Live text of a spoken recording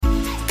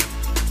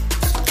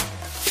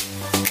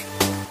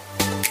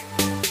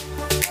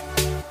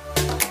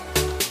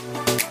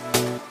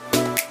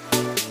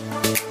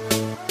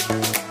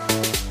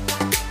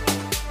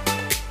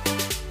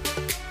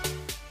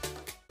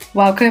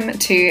Welcome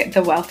to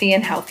the Wealthy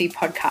and Healthy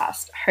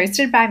podcast,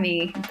 hosted by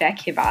me, Beck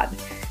Hibbard.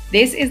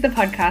 This is the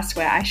podcast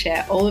where I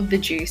share all of the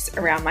juice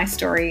around my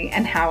story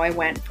and how I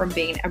went from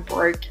being a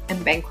broke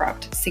and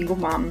bankrupt single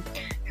mum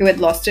who had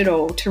lost it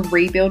all to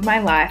rebuild my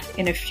life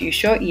in a few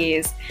short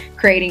years,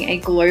 creating a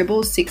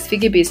global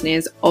six-figure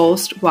business, all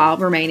while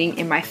remaining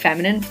in my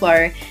feminine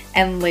flow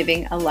and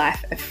living a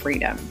life of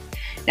freedom.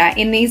 Now,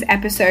 in these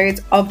episodes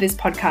of this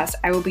podcast,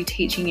 I will be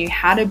teaching you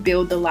how to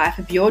build the life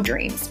of your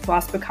dreams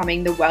whilst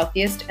becoming the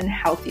wealthiest and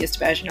healthiest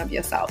version of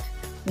yourself.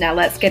 Now,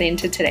 let's get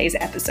into today's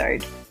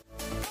episode.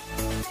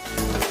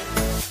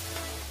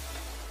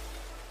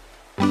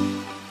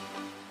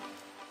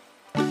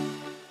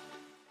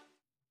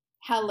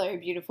 Hello,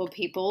 beautiful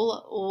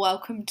people.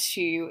 Welcome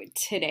to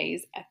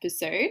today's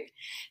episode.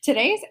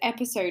 Today's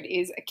episode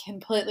is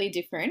completely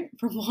different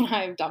from what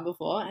I've done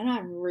before, and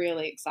I'm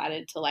really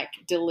excited to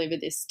deliver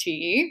this to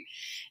you.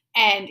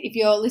 And if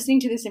you're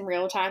listening to this in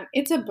real time,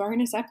 it's a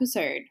bonus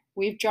episode.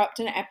 We've dropped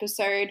an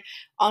episode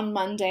on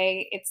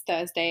Monday, it's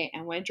Thursday,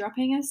 and we're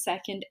dropping a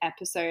second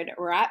episode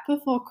right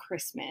before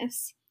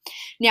Christmas.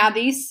 Now,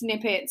 these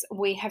snippets,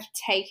 we have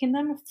taken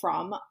them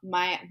from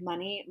my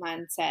Money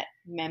Mindset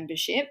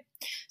membership.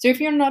 So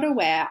if you're not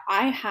aware,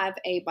 I have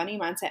a Money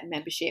Mindset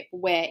membership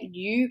where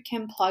you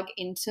can plug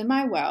into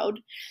my world.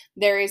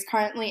 There is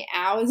currently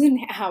hours and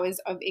hours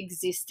of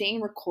existing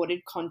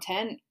recorded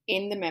content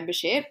in the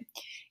membership.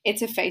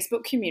 It's a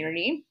Facebook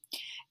community.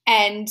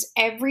 And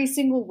every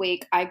single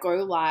week I go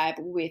live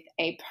with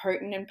a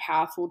potent and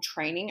powerful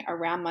training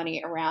around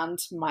money, around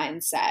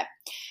mindset.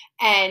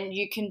 And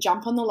you can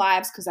jump on the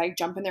lives because I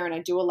jump in there and I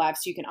do a live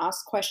so you can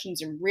ask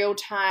questions in real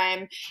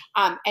time.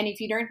 And if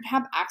you don't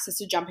have access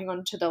to jumping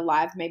onto the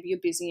live, maybe you're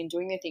busy and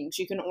doing the things,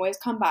 you can always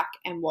come back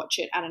and watch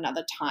it at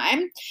another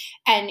time.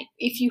 And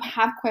if you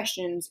have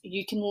questions,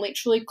 you can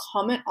literally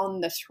comment on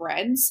the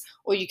threads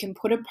or you can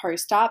put a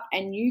post up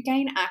and you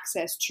gain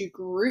access to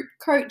group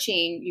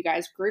coaching. You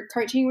guys, group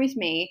coaching with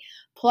me,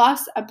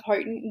 plus a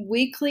potent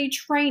weekly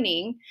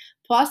training,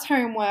 plus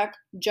homework,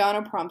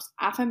 journal prompts,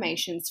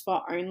 affirmations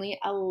for only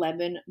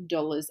 $11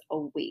 a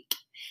week.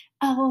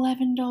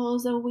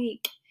 $11 a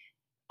week.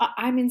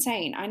 I'm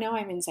insane. I know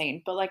I'm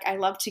insane, but I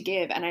love to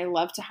give and I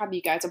love to have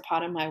you guys a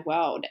part of my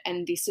world.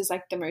 And this is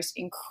the most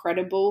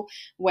incredible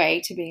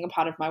way to being a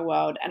part of my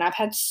world. And I've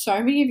had so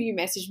many of you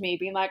message me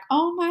being like,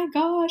 oh my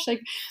gosh,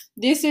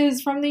 this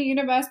is from the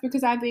universe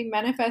because I've been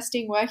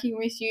manifesting working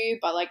with you,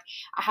 but I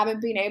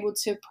haven't been able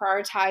to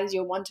prioritize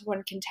your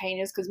one-to-one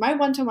containers because my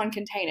one-to-one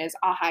containers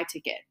are high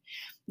ticket.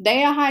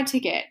 They are high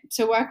ticket.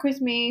 To work with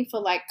me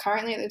for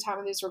currently at the time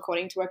of this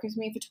recording, to work with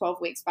me for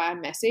 12 weeks via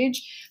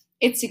message,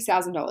 it's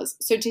 $6,000.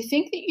 So to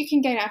think that you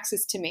can gain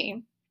access to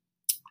me,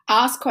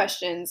 ask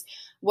questions,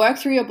 work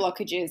through your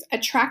blockages,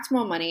 attract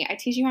more money. I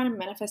teach you how to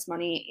manifest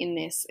money in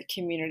this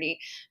community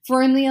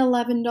for only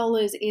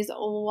 $11 is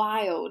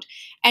wild.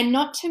 And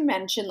not to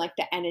mention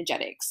the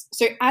energetics.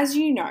 So as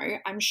you know,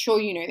 I'm sure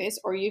you know this,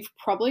 or you've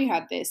probably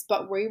heard this,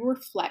 but we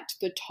reflect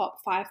the top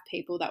 5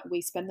 people that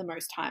we spend the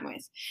most time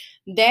with.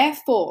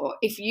 Therefore,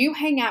 if you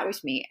hang out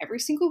with me every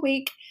single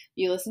week,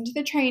 you listen to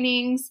the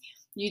trainings,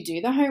 you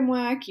do the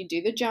homework, you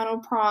do the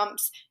journal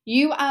prompts,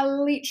 you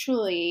are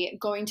literally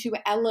going to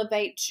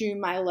elevate to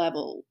my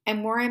level.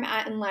 And where I'm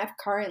at in life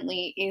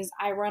currently is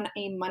I run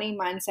a money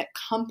mindset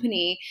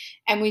company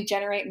and we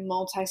generate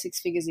multi-six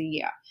figures a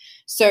year.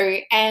 So,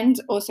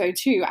 and also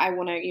too, I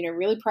want to,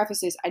 really preface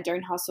this. I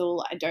don't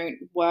hustle. I don't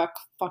work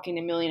fucking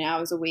a million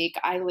hours a week.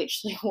 I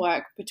literally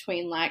work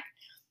between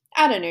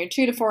 2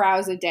 to 4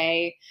 hours a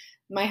day.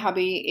 My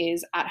hubby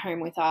is at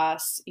home with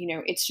us.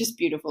 It's just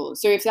beautiful.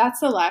 So if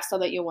that's the lifestyle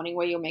that you're wanting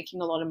where you're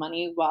making a lot of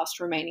money whilst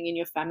remaining in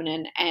your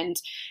feminine and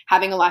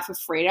having a life of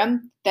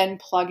freedom, then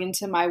plug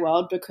into my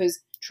world because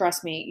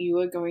trust me, you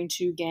are going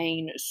to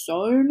gain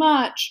so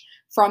much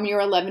from your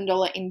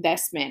 $11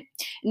 investment.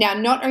 Now,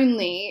 not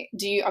only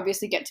do you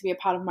obviously get to be a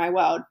part of my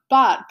world,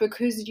 but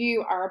because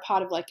you are a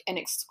part of an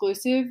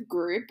exclusive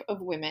group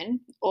of women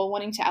all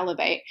wanting to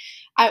elevate,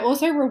 I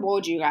also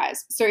reward you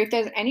guys. So if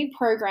there's any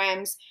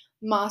programs,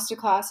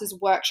 masterclasses,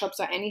 workshops,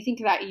 or anything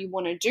that you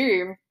want to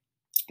do,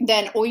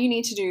 then all you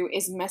need to do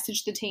is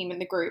message the team in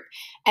the group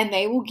and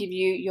they will give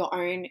you your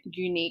own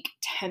unique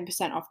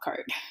 10% off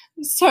code.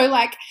 So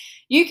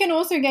you can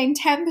also gain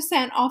 10%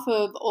 off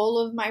of all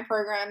of my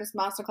programs,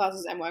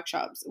 masterclasses, and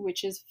workshops,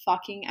 which is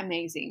fucking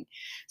amazing.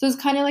 So it's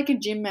kind of like a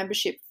gym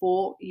membership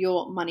for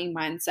your money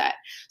mindset.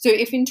 So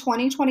if in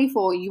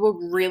 2024 you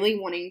were really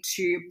wanting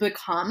to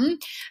become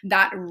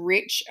that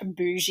rich,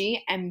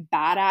 bougie, and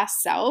badass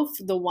self,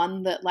 the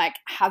one that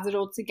has it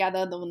all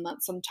together, the one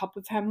that's on top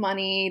of her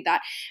money,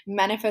 that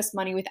manifests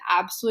money with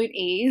absolute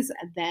ease,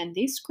 then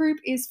this group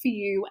is for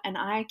you and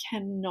I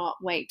cannot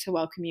wait to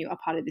welcome you a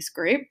part of this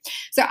group.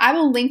 So I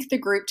will link the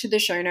group to the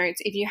show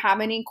notes. If you have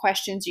any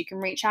questions, you can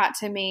reach out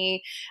to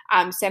me,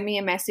 send me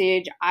a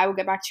message. I will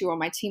get back to you, or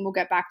my team will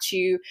get back to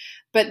you.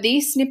 But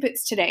these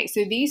snippets today,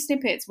 so these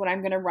snippets, what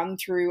I'm going to run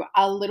through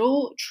are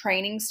little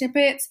training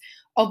snippets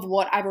of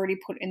what I've already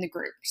put in the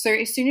group. So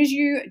as soon as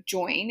you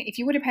join, if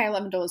you were to pay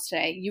 $11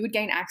 today, you would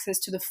gain access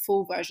to the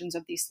full versions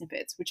of these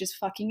snippets, which is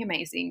fucking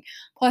amazing,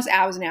 plus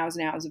hours and hours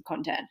and hours of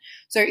content.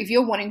 So if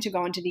you're wanting to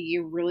go into the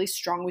year really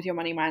strong with your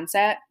money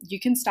mindset,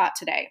 you can start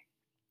today.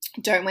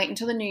 Don't wait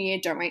until the new year.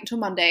 Don't wait until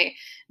Monday.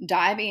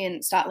 Dive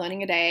in, start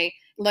learning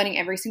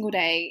every single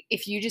day.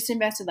 If you just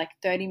invested like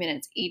 30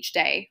 minutes each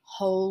day,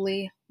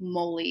 holy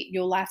moly,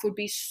 your life would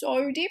be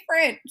so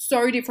different,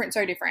 so different,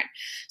 so different.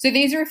 So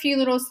these are a few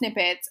little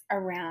snippets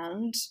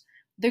around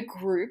the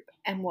group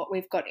and what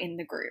we've got in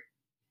the group.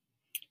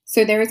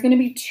 So there is going to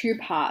be 2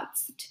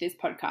 parts to this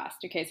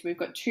podcast. Okay, so we've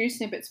got 2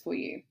 snippets for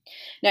you.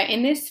 Now,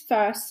 in this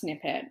first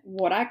snippet,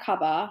 what I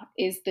cover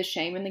is the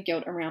shame and the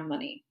guilt around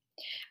money.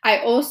 I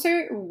also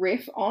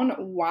riff on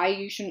why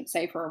you shouldn't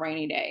save for a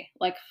rainy day.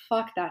 Like,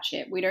 fuck that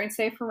shit. We don't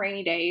save for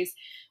rainy days.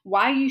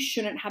 Why you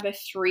shouldn't have a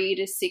 3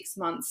 to 6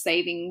 month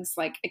savings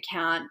like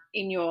account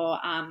in your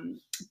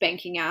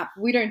banking app.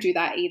 We don't do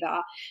that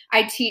either.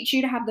 I teach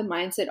you to have the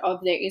mindset of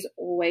there is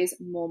always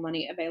more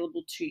money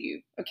available to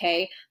you.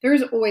 Okay, there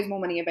is always more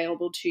money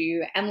available to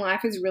you, and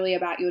life is really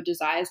about your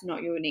desires,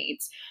 not your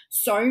needs.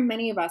 So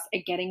many of us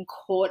are getting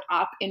caught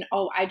up in,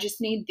 oh, I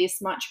just need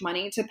this much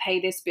money to pay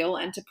this bill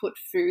and to put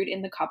food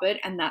in the cupboard,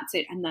 and that's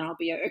it, and then I'll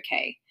be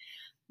okay.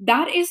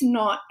 That is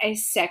not a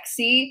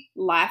sexy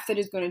life that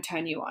is going to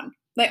turn you on.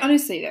 Like,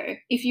 honestly though,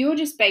 if you're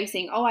just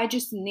basing, oh, I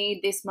just need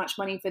this much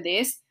money for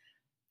this,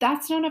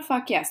 that's not a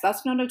fuck yes.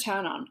 That's not a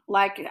turn on.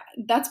 Like,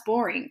 that's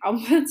boring.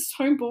 Oh, that's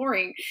so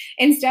boring.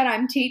 Instead,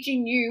 I'm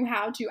teaching you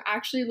how to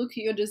actually look at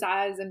your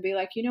desires and be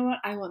like, you know what?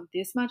 I want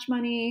this much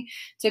money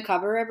to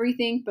cover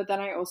everything, but then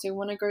I also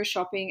want to go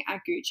shopping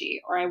at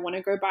Gucci, or I want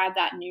to go buy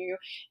that new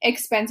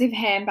expensive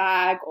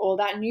handbag or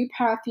that new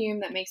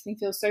perfume that makes me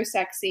feel so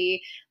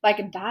sexy.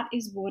 Like, that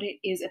is what it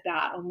is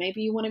about. Or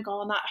maybe you want to go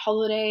on that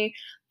holiday,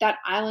 that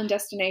island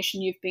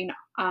destination you've been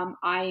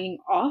eyeing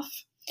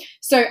off.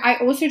 So I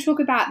also talk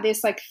about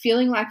this, like,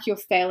 feeling like you're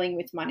failing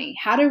with money,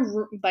 how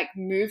to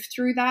move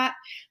through that,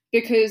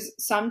 because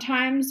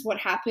sometimes what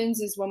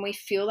happens is when we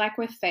feel like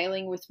we're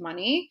failing with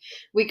money,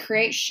 we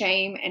create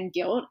shame and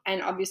guilt,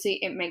 and obviously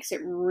it makes it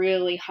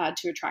really hard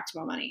to attract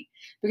more money,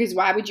 because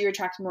why would you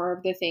attract more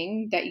of the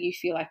thing that you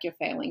feel like you're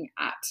failing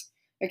at?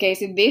 Okay,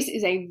 so this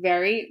is a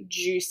very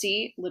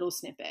juicy little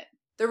snippet.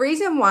 The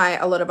reason why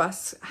a lot of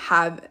us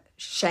have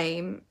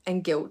shame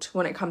and guilt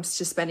when it comes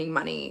to spending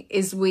money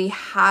is we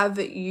have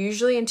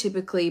usually and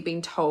typically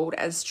been told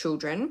as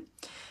children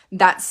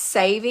that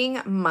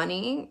saving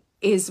money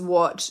is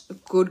what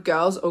good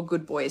girls or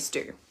good boys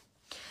do.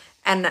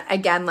 And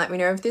again, let me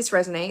know if this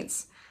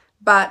resonates,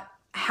 but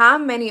how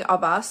many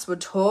of us were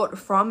taught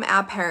from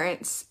our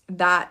parents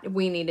that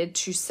we needed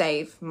to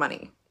save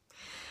money?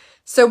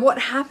 So what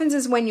happens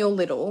is when you're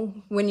little,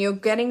 when you're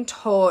getting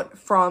taught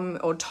from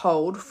or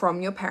told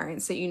from your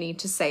parents that you need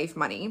to save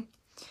money,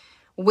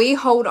 we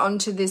hold on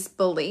to this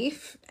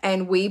belief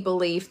and we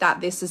believe that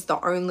this is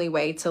the only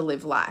way to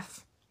live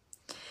life.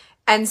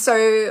 And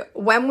so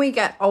when we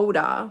get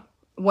older,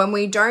 when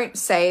we don't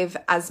save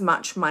as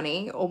much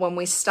money, or when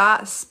we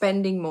start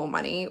spending more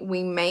money,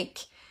 we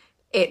make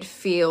it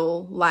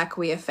feel like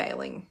we are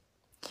failing.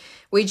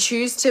 We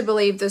choose to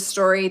believe the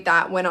story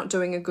that we're not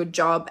doing a good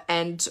job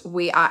and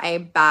we are a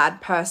bad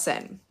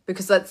person.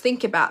 Because let's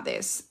think about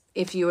this.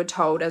 If you were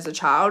told as a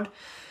child,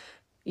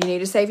 you need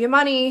to save your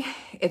money,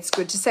 it's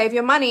good to save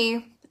your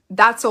money,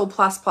 that's all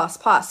plus, plus,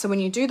 plus. So when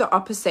you do the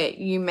opposite,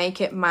 you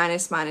make it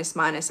minus, minus,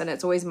 minus, and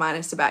it's always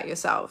minus about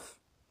yourself.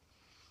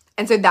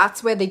 And so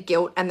that's where the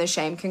guilt and the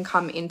shame can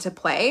come into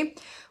play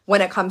when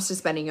it comes to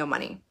spending your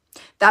money.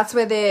 That's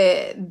where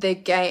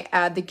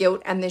the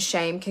guilt and the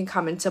shame can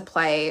come into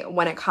play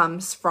when it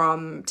comes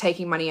from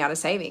taking money out of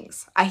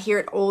savings. I hear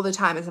it all the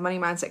time as a money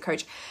mindset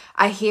coach.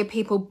 I hear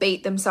people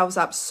beat themselves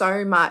up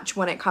so much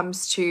when it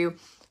comes to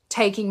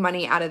taking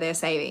money out of their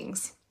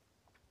savings.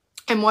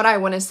 And what I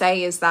want to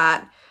say is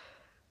that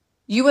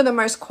you are the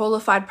most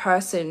qualified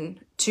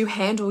person to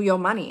handle your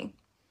money.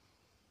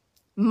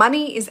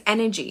 Money is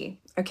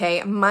energy,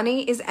 okay?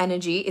 Money is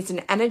energy. It's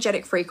an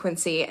energetic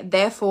frequency.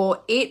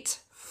 Therefore, it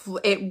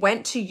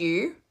went to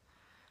you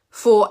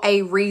for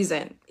a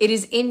reason. It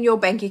is in your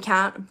bank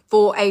account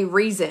for a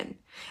reason.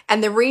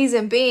 And the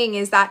reason being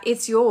is that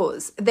it's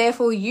yours.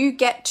 Therefore, you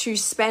get to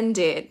spend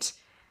it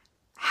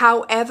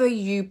however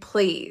you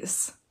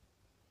please.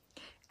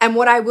 And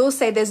what I will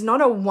say, there's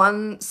not a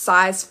one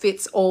size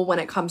fits all when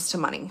it comes to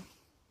money.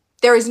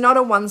 There is not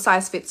a one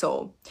size fits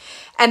all.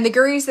 And the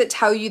gurus that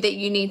tell you that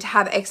you need to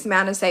have X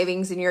amount of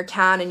savings in your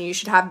account and you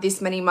should have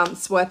this many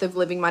months worth of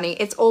living money,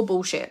 it's all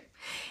bullshit.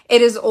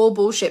 It is all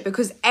bullshit,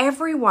 because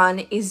everyone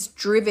is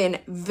driven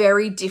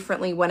very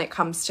differently when it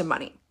comes to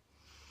money.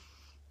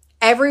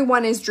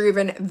 Everyone is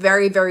driven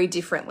very, very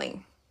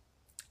differently.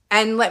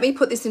 And let me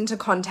put this into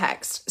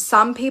context.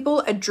 Some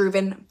people are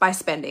driven by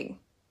spending.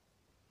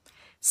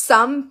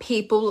 Some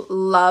people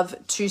love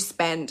to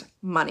spend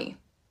money.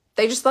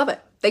 They just love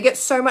it. They get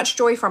so much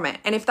joy from it.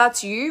 And if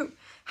that's you,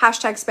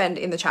 hashtag spend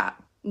in the chat.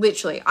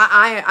 Literally,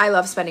 I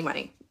love spending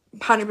money.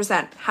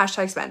 100%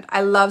 hashtag spend.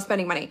 I love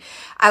spending money.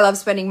 I love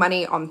spending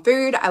money on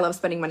food. I love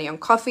spending money on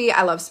coffee.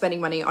 I love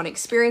spending money on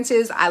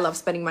experiences. I love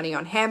spending money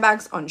on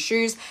handbags, on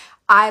shoes.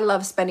 I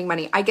love spending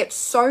money. I get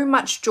so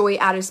much joy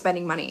out of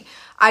spending money.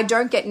 I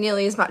don't get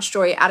nearly as much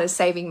joy out of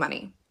saving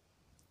money.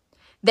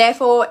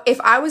 Therefore,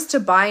 if I was to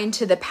buy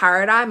into the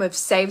paradigm of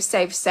save,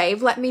 save,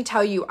 save, let me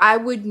tell you, I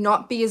would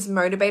not be as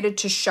motivated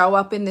to show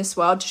up in this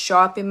world, to show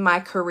up in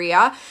my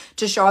career,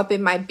 to show up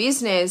in my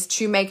business,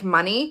 to make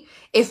money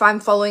if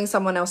I'm following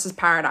someone else's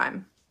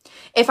paradigm.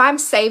 If I'm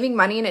saving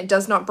money and it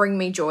does not bring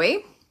me joy,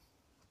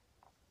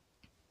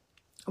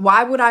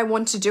 why would I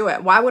want to do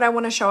it? Why would I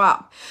want to show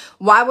up?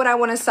 Why would I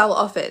want to sell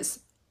offers?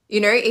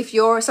 You know, if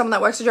you're someone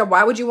that works a job,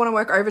 why would you want to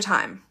work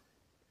overtime?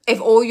 If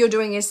all you're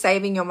doing is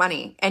saving your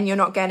money and you're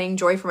not getting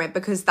joy from it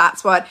because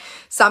that's what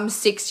some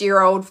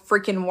 6-year-old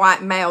freaking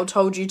white male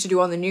told you to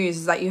do on the news,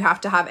 is that you have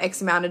to have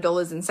X amount of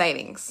dollars in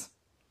savings.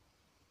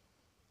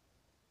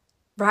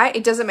 Right?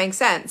 It doesn't make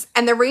sense.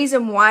 And the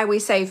reason why we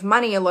save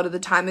money a lot of the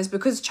time is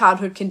because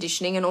childhood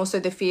conditioning and also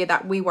the fear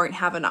that we won't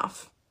have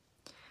enough.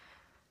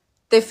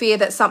 The fear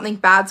that something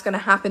bad's going to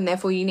happen,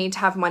 therefore you need to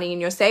have money in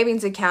your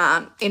savings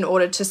account in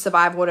order to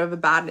survive whatever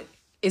bad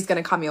is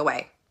going to come your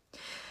way.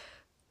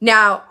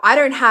 Now, I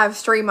don't have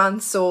 3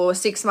 months or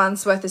 6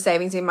 months worth of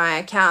savings in my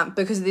account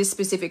because of this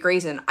specific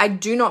reason. I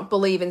do not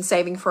believe in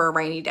saving for a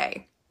rainy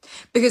day.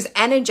 Because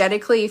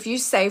energetically, if you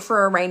save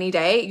for a rainy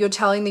day, you're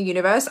telling the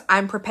universe,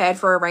 I'm prepared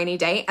for a rainy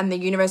day, and the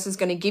universe is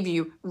going to give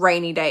you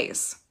rainy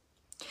days.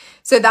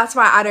 So that's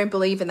why I don't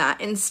believe in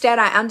that. Instead,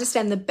 I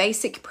understand the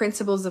basic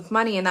principles of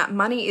money, and that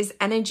money is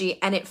energy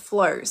and it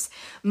flows.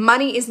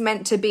 Money is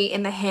meant to be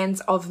in the hands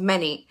of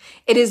many.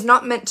 It is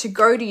not meant to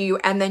go to you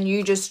and then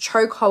you just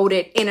choke hold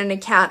it in an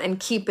account and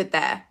keep it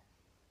there.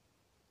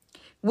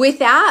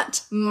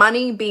 Without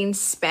money being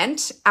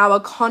spent, our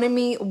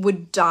economy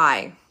would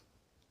die.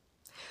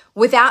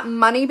 Without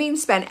money being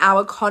spent,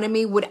 our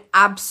economy would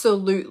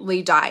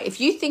absolutely die.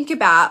 If you think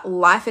about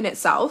life in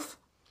itself,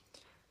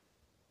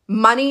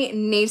 money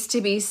needs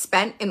to be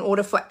spent in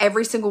order for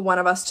every single one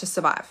of us to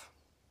survive.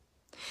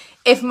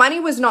 If money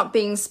was not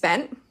being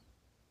spent,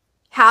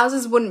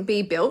 houses wouldn't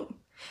be built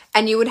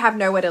and you would have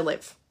nowhere to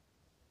live.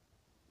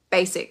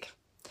 Basic.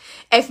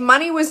 If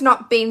money was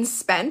not being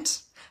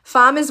spent,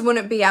 farmers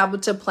wouldn't be able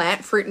to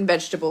plant fruit and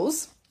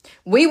vegetables.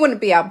 We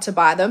wouldn't be able to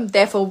buy them.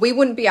 Therefore, we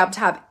wouldn't be able to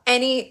have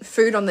any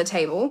food on the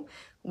table.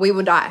 We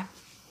would die.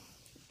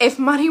 If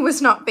money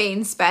was not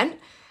being spent,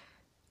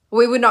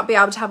 we would not be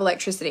able to have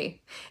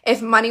electricity.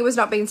 If money was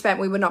not being spent,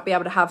 we would not be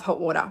able to have hot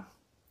water.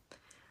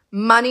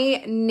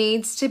 Money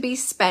needs to be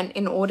spent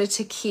in order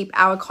to keep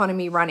our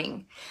economy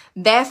running.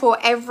 Therefore,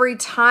 every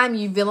time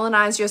you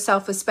villainize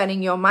yourself for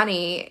spending your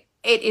money,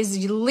 it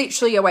is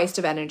literally a waste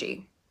of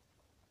energy.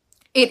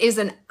 It is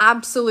an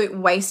absolute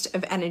waste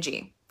of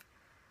energy.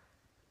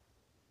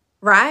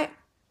 Right?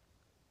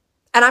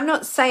 And I'm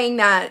not saying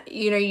that,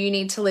 you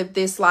need to live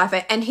this life.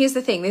 And here's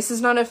the thing, this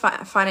is not a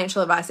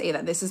financial advice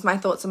either. This is my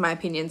thoughts and my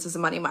opinions as a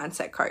money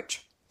mindset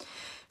coach.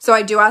 So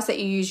I do ask that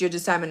you use your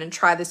discernment and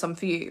try this on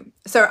for you.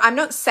 So I'm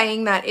not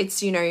saying that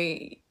it's, you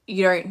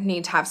don't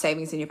need to have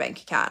savings in your bank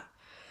account.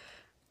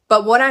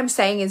 But what I'm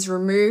saying is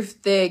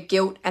remove the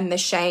guilt and the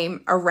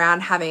shame around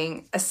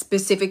having a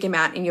specific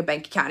amount in your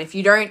bank account. If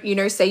you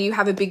don't, say you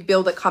have a big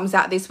bill that comes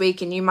out this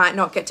week and you might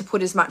not get to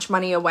put as much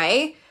money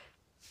away,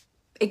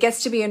 it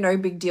gets to be a no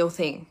big deal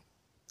thing.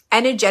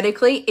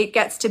 Energetically, it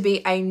gets to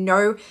be a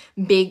no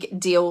big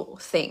deal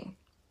thing.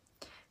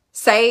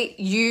 Say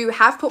you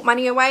have put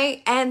money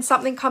away and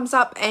something comes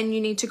up and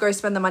you need to go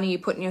spend the money you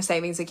put in your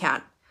savings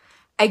account.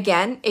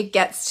 Again, it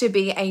gets to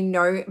be a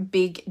no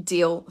big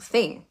deal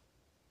thing.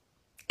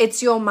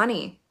 It's your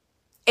money.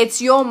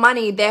 It's your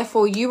money,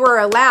 therefore you are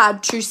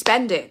allowed to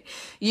spend it.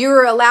 You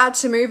are allowed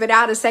to move it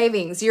out of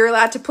savings. You're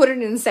allowed to put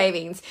it in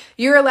savings.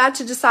 You're allowed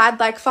to decide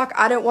fuck,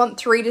 I don't want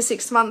 3 to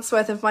 6 months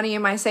worth of money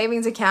in my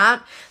savings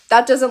account.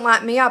 That doesn't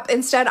light me up.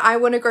 Instead, I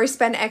want to go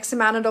spend X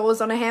amount of dollars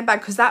on a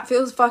handbag because that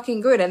feels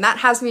fucking good. And that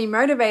has me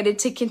motivated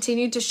to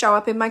continue to show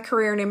up in my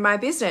career and in my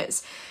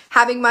business.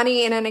 Having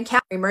money in an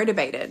account, I'm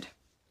motivated.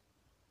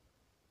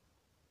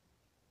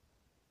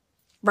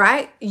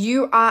 Right?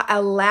 You are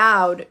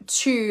allowed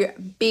to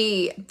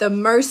be the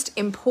most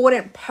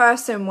important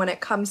person when it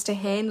comes to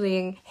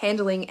handling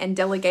and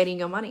delegating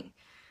your money.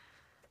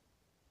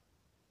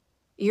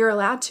 You're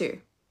allowed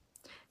to.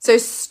 So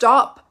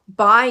stop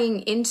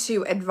buying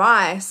into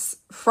advice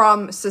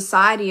from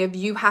society of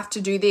you have to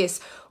do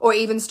this, or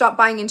even stop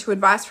buying into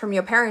advice from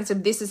your parents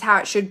of this is how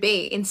it should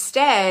be.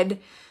 Instead,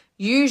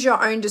 use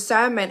your own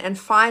discernment and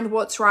find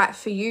what's right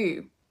for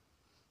you.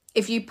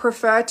 If you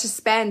prefer to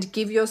spend,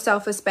 give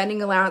yourself a spending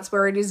allowance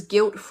where it is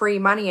guilt-free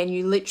money and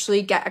you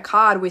literally get a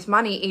card with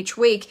money each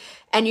week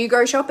and you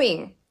go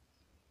shopping,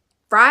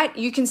 right?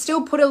 You can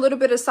still put a little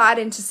bit aside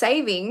into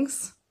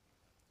savings,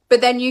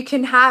 but then you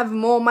can have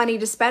more money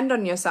to spend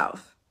on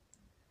yourself.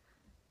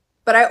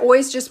 But I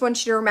always just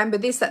want you to remember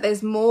this, that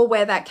there's more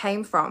where that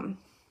came from.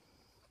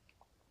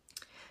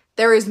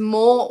 There is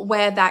more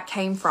where that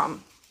came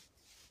from.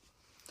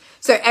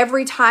 So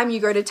every time you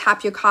go to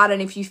tap your card,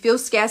 and if you feel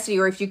scarcity,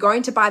 or if you're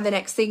going to buy the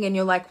next thing and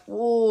you're like,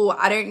 oh,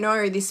 I don't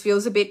know, this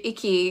feels a bit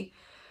icky,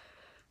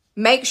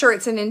 make sure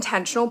it's an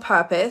intentional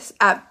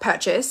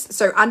purchase.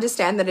 So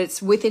understand that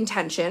it's with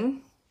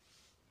intention.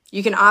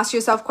 You can ask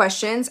yourself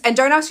questions, and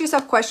don't ask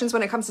yourself questions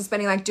when it comes to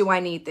spending like, do I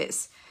need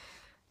this?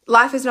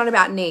 Life is not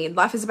about need.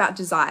 Life is about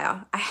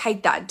desire. I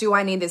hate that. Do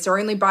I need this? Or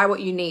only buy what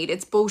you need.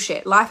 It's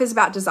bullshit. Life is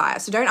about desire.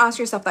 So don't ask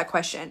yourself that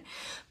question.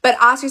 But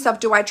ask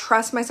yourself, do I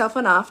trust myself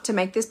enough to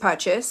make this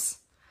purchase?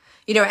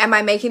 You know, am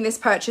I making this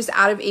purchase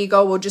out of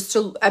ego or just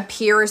to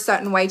appear a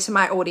certain way to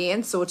my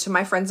audience or to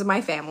my friends and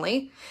my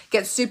family?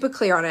 Get super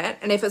clear on it.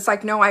 And if it's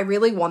like, no, I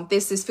really want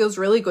this. This feels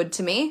really good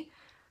to me.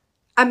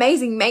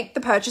 Amazing. Make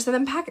the purchase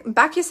and then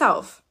back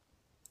yourself.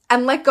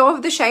 And let go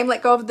of the shame,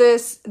 let go of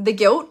the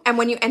guilt. And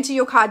when you enter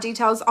your card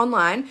details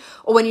online,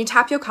 or when you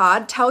tap your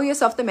card, tell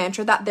yourself the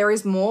mantra that there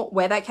is more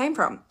where that came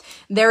from.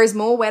 There is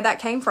more where that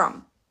came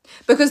from.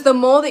 Because the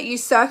more that you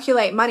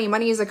circulate money,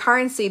 money is a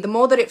currency, the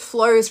more that it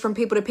flows from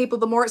people to people,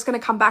 the more it's going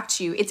to come back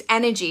to you. It's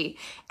energy.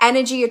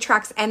 Energy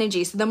attracts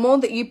energy. So the more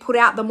that you put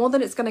out, the more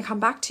that it's going to come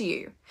back to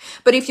you.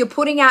 But if you're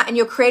putting out and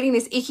you're creating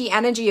this icky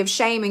energy of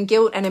shame and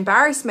guilt and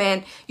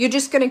embarrassment, you're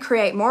just going to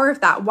create more of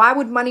that. Why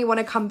would money want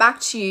to come back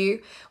to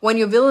you when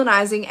you're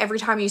villainizing every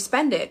time you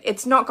spend it?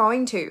 It's not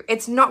going to.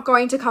 It's not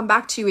going to come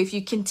back to you if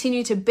you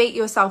continue to beat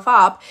yourself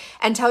up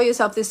and tell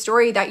yourself this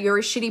story that you're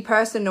a shitty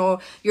person or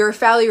you're a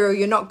failure or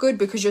you're not good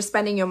because you're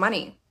spending your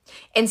money.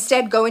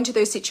 Instead, go into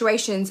those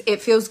situations.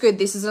 It feels good.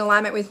 This is in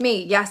alignment with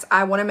me. Yes,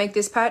 I want to make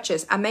this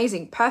purchase.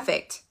 Amazing.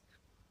 Perfect.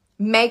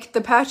 Make the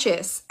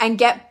purchase and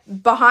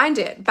get behind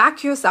it.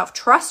 Back yourself.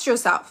 Trust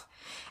yourself.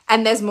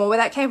 And there's more where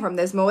that came from.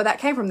 There's more where that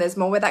came from. There's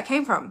more where that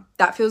came from.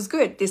 That feels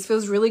good. This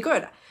feels really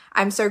good.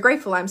 I'm so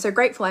grateful. I'm so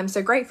grateful. I'm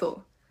so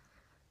grateful.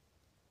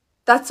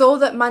 That's all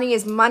that money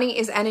is. Money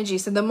is energy.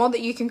 So the more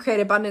that you can create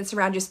abundance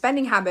around your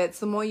spending habits,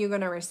 the more you're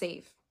going to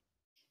receive.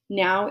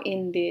 Now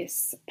in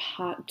this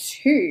part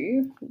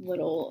 2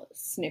 little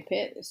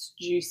snippet, this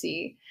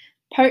juicy,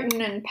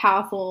 potent and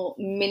powerful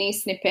mini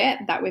snippet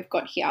that we've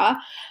got here,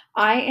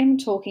 I am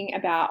talking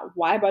about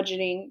why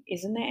budgeting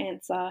isn't the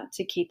answer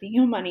to keeping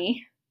your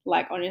money.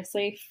 Like,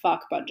 honestly,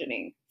 fuck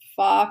budgeting.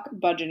 Fuck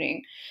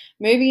budgeting.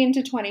 Moving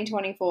into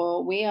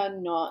 2024, we are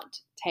not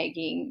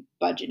taking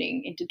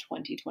budgeting into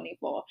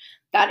 2024.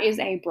 That is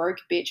a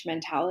broke bitch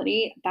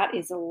mentality. That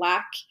is a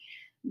lack.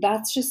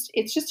 It's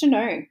just a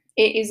no.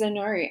 It is a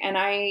no. And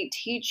I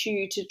teach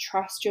you to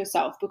trust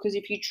yourself, because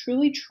if you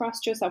truly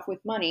trust yourself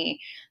with money,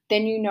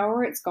 then you know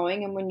where it's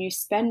going. And when you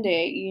spend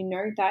it, you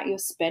know that you're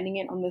spending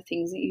it on the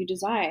things that you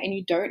desire. And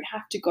you don't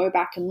have to go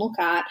back and look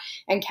at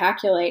and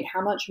calculate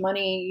how much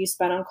money you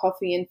spent on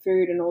coffee and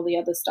food and all the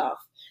other stuff.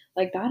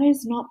 Like, that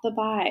is not the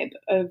vibe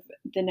of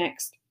the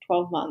next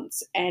 12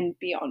 months and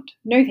beyond.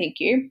 No,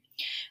 thank you.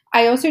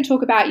 I also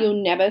talk about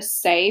you'll never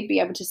be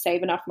able to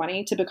save enough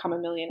money to become a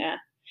millionaire.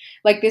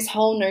 Like, this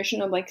whole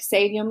notion of like,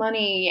 save your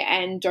money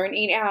and don't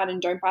eat out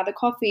and don't buy the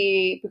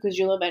coffee because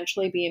you'll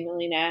eventually be a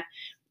millionaire.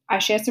 I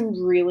share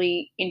some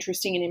really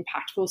interesting and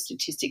impactful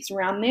statistics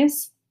around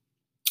this.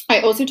 I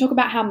also talk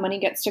about how money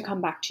gets to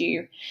come back to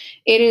you.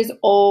 It is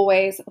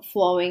always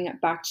flowing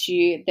back to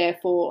you.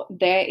 Therefore,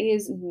 there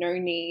is no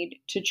need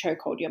to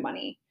chokehold your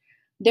money.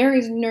 There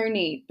is no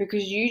need,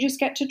 because you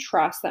just get to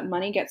trust that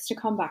money gets to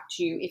come back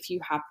to you if you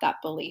have that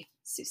belief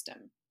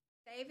system.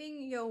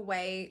 Saving your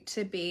way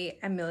to be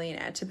a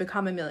millionaire, to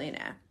become a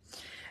millionaire.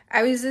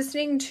 I was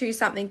listening to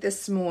something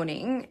this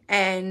morning,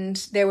 and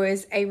there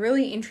was a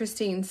really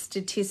interesting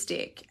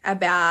statistic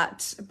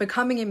about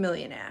becoming a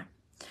millionaire.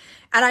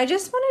 And I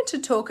just wanted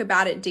to talk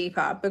about it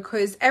deeper,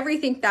 because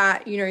everything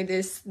that,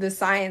 the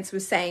science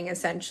was saying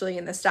essentially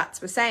and the stats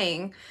were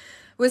saying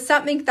was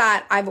something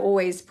that I've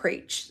always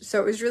preached.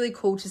 So it was really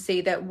cool to see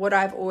that what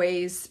I've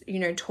always,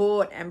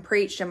 taught and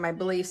preached and my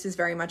beliefs is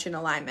very much in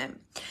alignment.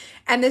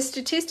 And the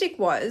statistic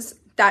was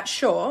that,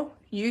 sure,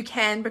 you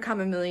can become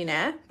a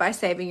millionaire by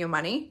saving your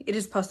money. It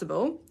is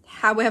possible.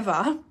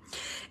 However,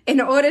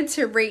 in order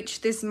to reach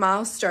this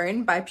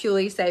milestone by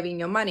purely saving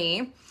your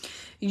money,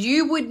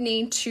 you would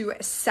need to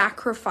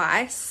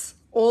sacrifice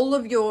all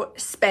of your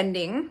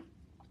spending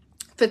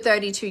for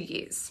 32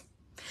 years.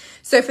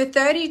 So for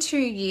 32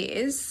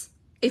 years,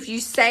 if you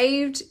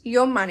saved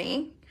your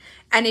money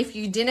and if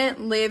you didn't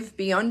live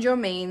beyond your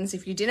means,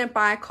 if you didn't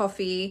buy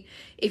coffee,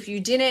 if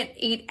you didn't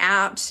eat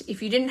out,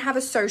 if you didn't have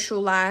a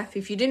social life,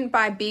 if you didn't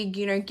buy big,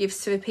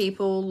 gifts for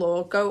people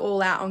or go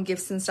all out on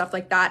gifts and stuff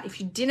like that, if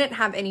you didn't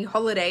have any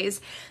holidays,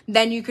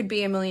 then you could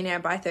be a millionaire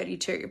by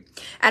 32.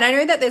 And I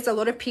know that there's a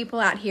lot of people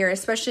out here,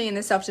 especially in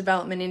the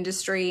self-development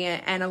industry,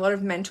 and a lot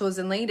of mentors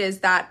and leaders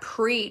that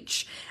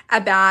preach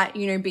about,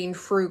 being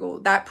frugal,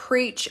 that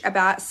preach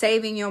about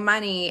saving your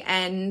money,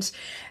 and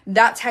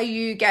that's how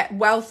you get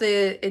wealth.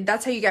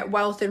 That's how you get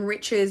wealth and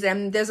riches.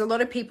 And there's a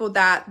lot of people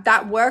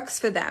that works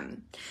for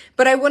them.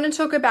 But I want to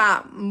talk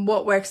about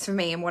what works for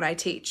me and what I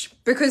teach,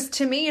 because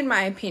to me, in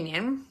my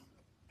opinion,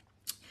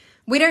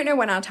 We don't know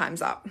when our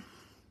time's up,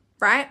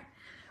 right?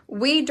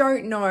 We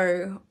don't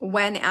know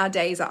when our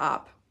days are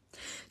up.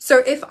 So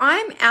if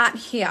I'm out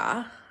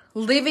here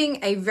living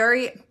a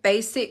very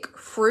basic,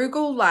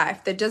 frugal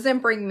life that doesn't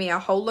bring me a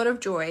whole lot of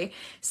joy,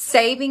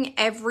 saving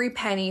every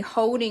penny,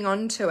 holding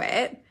on to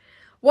it,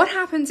 what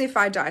happens if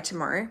I die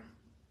tomorrow?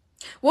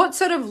 What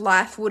sort of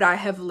life would I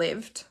have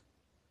lived?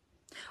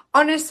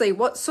 Honestly,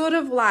 what sort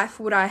of life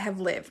would I have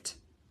lived?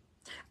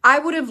 I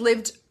would have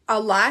lived a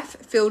life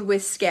filled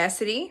with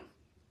scarcity,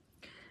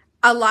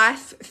 a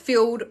life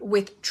filled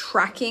with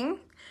tracking,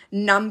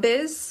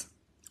 numbers,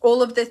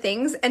 all of the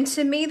things. And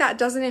to me, that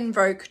doesn't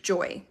invoke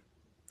joy.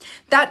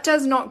 That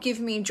does not give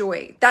me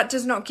joy. That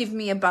does not give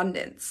me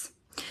abundance.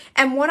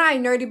 And what I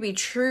know to be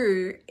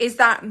true is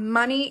that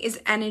money is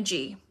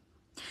energy.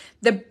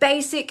 The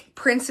basic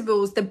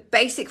principles, the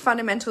basic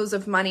fundamentals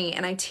of money,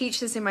 and I teach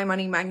this in my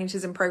money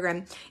magnetism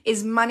program,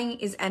 is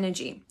money is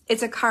energy.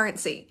 It's a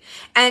currency.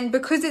 And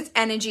because it's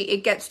energy,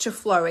 it gets to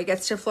flow. It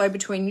gets to flow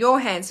between your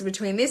hands,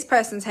 between this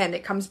person's hand.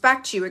 It comes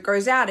back to you. It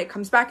goes out. It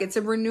comes back. It's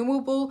a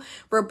renewable,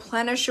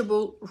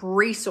 replenishable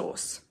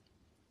resource.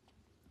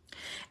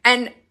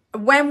 And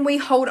when we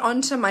hold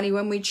on to money,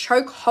 when we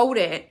choke hold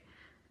it,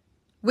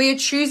 we are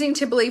choosing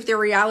to believe the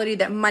reality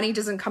that money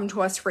doesn't come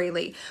to us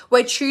freely.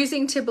 We're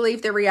choosing to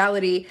believe the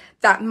reality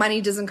that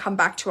money doesn't come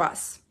back to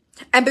us.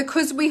 And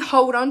because we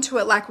hold on to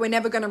it like we're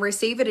never going to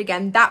receive it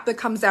again, that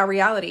becomes our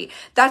reality.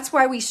 That's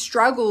why we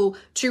struggle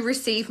to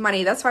receive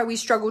money. That's why we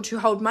struggle to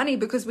hold money,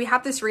 because we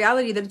have this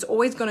reality that it's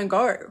always going to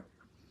go.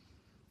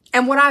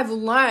 And what I've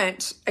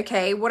learned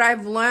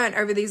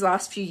over these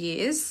last few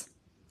years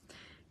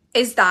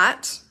is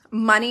that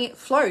money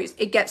flows.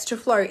 It gets to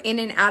flow in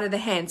and out of the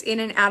hands,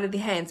 in and out of the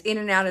hands, in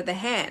and out of the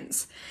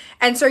hands.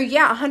 And so,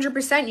 yeah,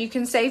 100% you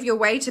can save your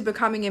way to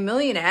becoming a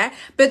millionaire.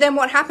 But then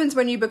what happens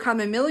when you become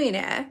a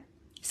millionaire?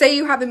 Say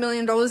you have $1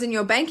 million in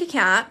your bank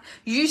account,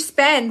 you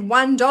spend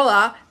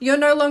 $1, you're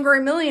no longer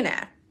a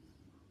millionaire.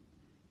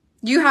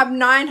 You have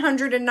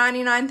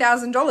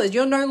 $999,000.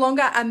 You're no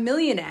longer a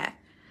millionaire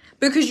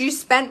because you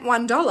spent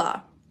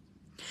 $1.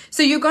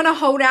 So you're going to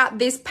hold out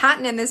this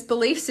pattern and this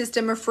belief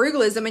system of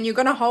frugalism, and you're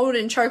going to hold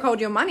and choke hold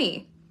your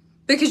money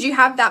because you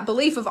have that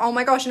belief of, oh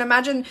my gosh. And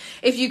imagine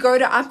if you go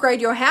to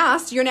upgrade your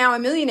house, you're now a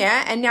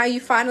millionaire, and now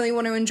you finally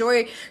want to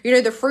enjoy,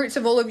 the fruits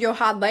of all of your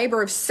hard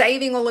labor of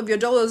saving all of your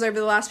dollars over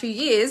the last few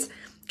years.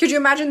 Could you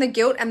imagine the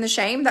guilt and the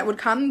shame that would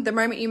come the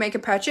moment you make a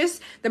purchase,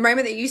 the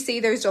moment that you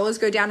see those dollars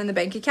go down in the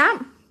bank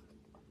account?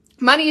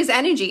 Money is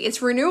energy.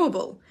 It's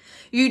renewable.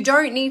 You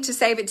don't need to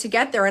save it to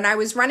get there. And I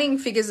was running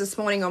figures this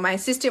morning, or my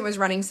assistant was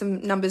running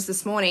some numbers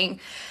this morning.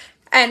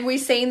 And we've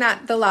seen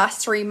that the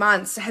last 3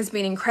 months has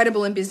been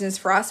incredible in business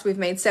for us. We've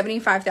made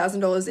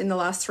 $75,000 in the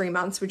last 3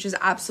 months, which is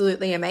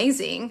absolutely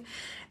amazing.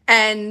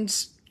 And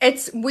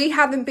we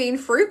haven't been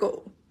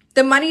frugal.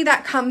 The money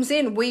that comes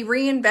in, we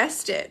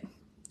reinvest it.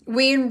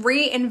 We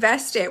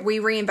reinvest it. We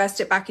reinvest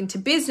it back into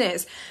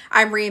business.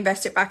 I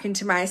reinvest it back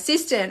into my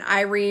assistant.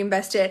 I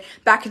reinvest it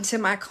back into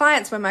my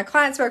clients. When my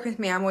clients work with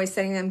me, I'm always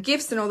sending them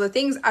gifts and all the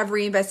things. I've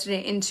reinvested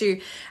it into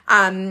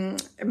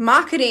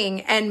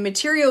marketing and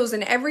materials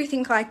and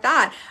everything like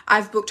that.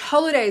 I've booked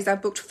holidays.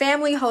 I've booked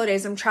family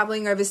holidays. I'm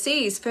traveling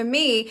overseas. For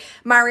me,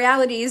 my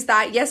reality is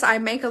that, yes, I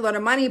make a lot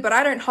of money, but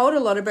I don't hold a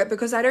lot of it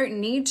because I don't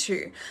need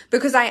to,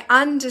 because I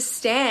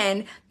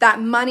understand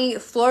that money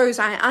flows.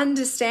 I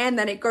understand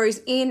that it goes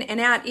in and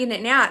out, in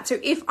and out. So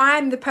if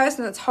I'm the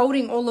person that's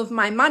holding all of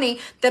my money,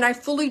 then I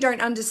fully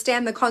don't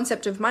understand the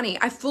concept of money.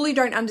 I fully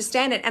don't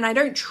understand it. And I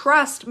don't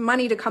trust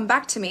money to come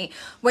back to me.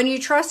 When you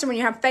trust and when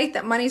you have faith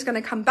that money is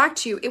going to come back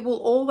to you, it will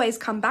always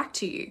come back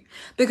to you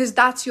because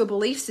that's your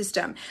belief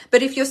system.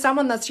 But if you're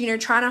someone that's,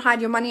 trying to hide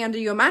your money under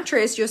your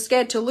mattress, you're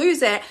scared to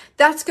lose it,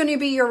 that's going to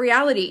be your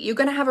reality. You're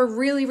going to have a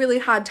really, really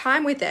hard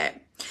time with it.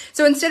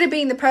 So instead of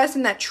being the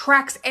person that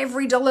tracks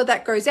every dollar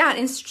that goes out,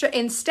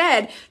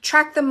 instead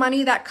track the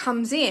money that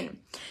comes in.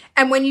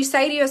 And when you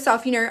say to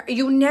yourself,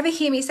 you'll never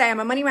hear me say, I'm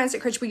a money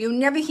mindset coach, but you'll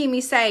never hear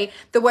me say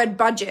the word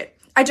budget.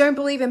 I don't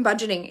believe in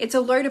budgeting. It's a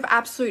load of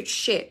absolute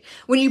shit.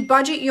 When you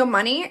budget your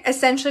money,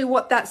 essentially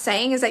what that's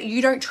saying is that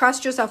you don't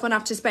trust yourself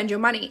enough to spend your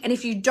money. And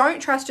if you don't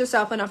trust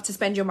yourself enough to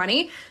spend your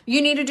money,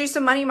 you need to do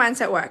some money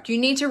mindset work. You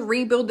need to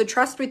rebuild the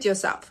trust with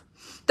yourself.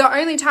 The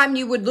only time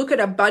you would look at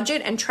a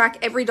budget and track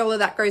every dollar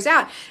that goes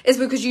out is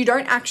because you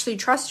don't actually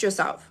trust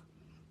yourself.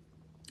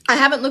 I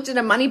haven't looked at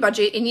a money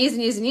budget in years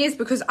and years and years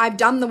because I've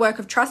done the work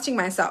of trusting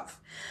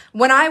myself.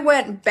 When I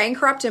went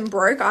bankrupt and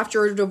broke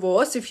after a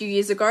divorce a few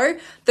years ago,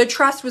 the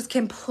trust was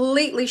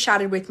completely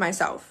shattered with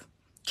myself.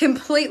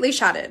 Completely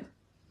shattered.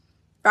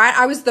 Right?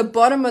 I was the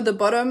bottom of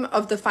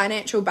the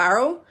financial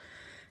barrel,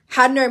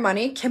 had no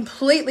money,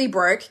 completely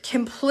broke,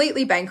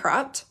 completely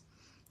bankrupt.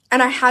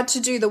 And I had to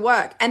do the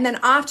work. And then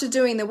after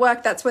doing the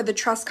work, that's where the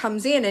trust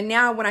comes in. And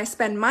now when I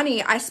spend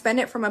money, I spend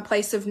it from a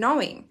place of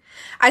knowing.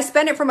 I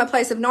spend it from a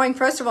place of knowing,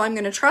 first of all, I'm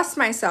going to trust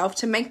myself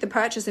to make the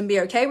purchase and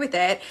be okay with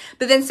it.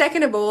 But then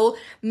second of all,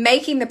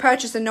 making the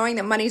purchase and knowing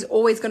that money's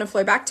always going to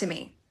flow back to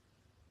me.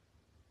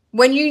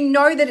 When you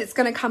know that it's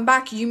going to come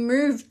back, you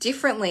move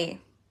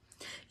differently.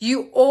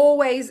 You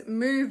always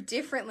move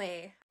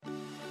differently.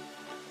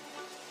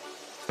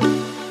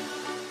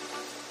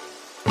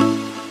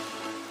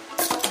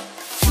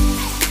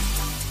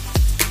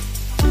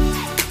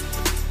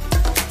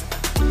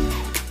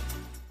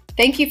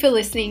 Thank you for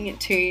listening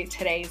to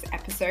today's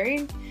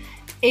episode.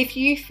 If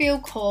you feel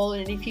called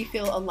and if you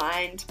feel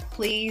aligned,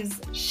 please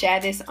share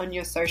this on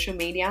your social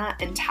media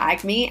and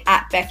tag me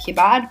at Beck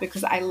Hibbard,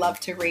 because I love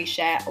to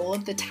reshare all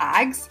of the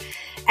tags.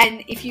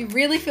 And if you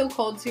really feel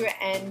called to it,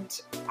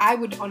 and I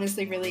would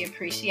honestly really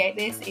appreciate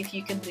this if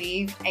you could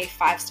leave a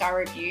 5-star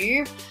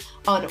review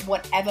on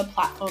whatever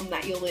platform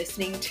that you're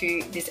listening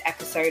to this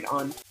episode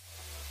on.